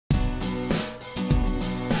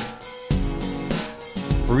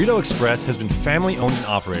Burrito Express has been family owned and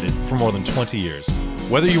operated for more than 20 years.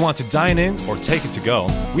 Whether you want to dine in or take it to go,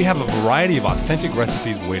 we have a variety of authentic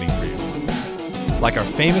recipes waiting for you. Like our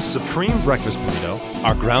famous Supreme Breakfast Burrito,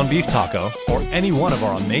 our ground beef taco, or any one of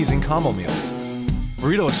our amazing combo meals.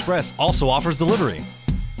 Burrito Express also offers delivery.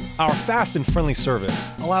 Our fast and friendly service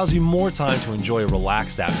allows you more time to enjoy a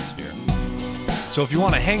relaxed atmosphere. So if you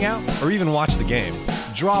want to hang out or even watch the game,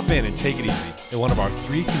 drop in and take it easy at one of our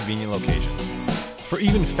 3 convenient locations. For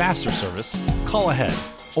even faster service, call ahead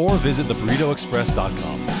or visit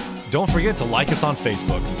theburritoexpress.com. Don't forget to like us on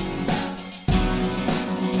Facebook.